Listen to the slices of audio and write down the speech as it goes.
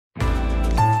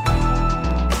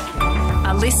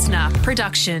listener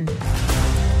production.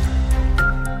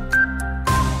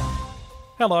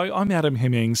 Hello, I'm Adam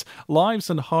Hemmings. Lives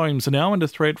and homes are now under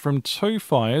threat from two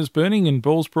fires burning in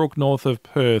Bullsbrook north of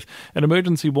Perth. An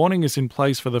emergency warning is in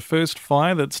place for the first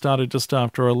fire that started just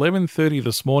after 11:30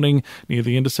 this morning near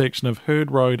the intersection of Herd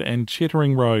Road and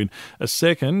Chittering Road. A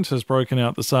second has broken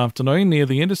out this afternoon near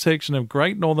the intersection of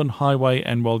Great Northern Highway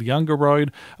and Wallyunga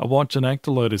Road. A watch and act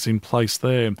alert is in place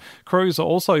there. Crews are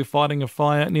also fighting a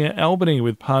fire near Albany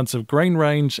with parts of Green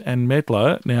Range and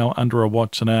Medlar now under a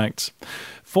watch and act.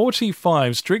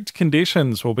 45 strict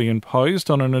conditions will be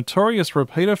imposed on a notorious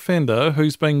repeat offender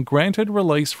who's been granted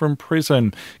release from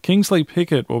prison. Kingsley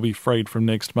Pickett will be freed from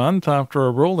next month after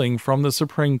a ruling from the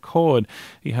Supreme Court.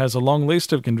 He has a long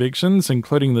list of convictions,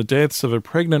 including the deaths of a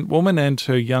pregnant woman and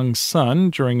her young son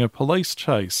during a police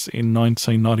chase in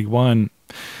 1991.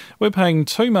 We're paying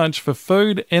too much for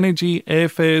food, energy,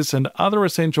 airfares and other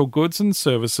essential goods and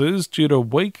services due to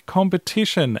weak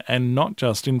competition and not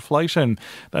just inflation.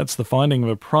 That's the finding of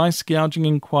a price gouging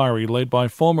inquiry led by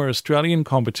former Australian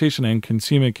Competition and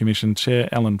Consumer Commission Chair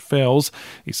Alan Fells.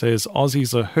 He says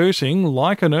Aussies are hurting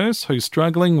like a nurse who's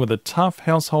struggling with a tough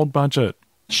household budget.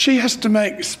 She has to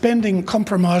make spending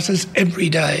compromises every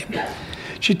day.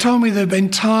 She told me there have been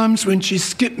times when she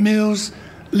skipped meals,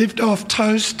 lived off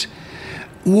toast,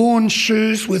 worn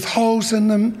shoes with holes in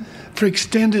them for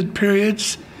extended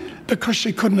periods because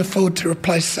she couldn't afford to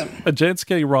replace them. A jet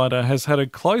ski rider has had a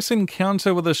close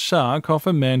encounter with a shark off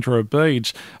a Mandurah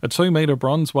beach. A 2-metre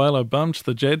bronze whaler bumped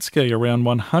the jet ski around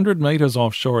 100 metres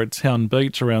offshore at Town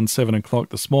Beach around 7 o'clock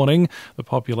this morning. The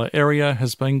popular area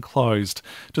has been closed.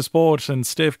 To sport, and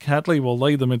Steph Catley will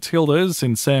lead the Matildas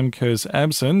in Sam Kerr's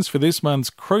absence for this month's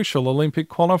crucial Olympic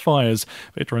qualifiers.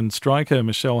 Veteran striker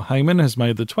Michelle Heyman has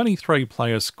made the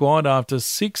 23-player squad after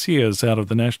 6 years out of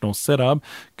the national setup.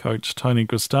 Coach Tony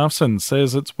Gustafsson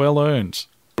says it's well earned.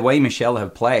 The way Michelle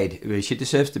have played, she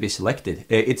deserves to be selected.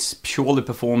 It's purely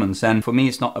performance, and for me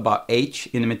it's not about age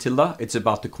in the Matilda, it's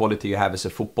about the quality you have as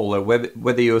a footballer,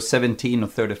 whether you're 17 or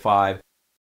 35.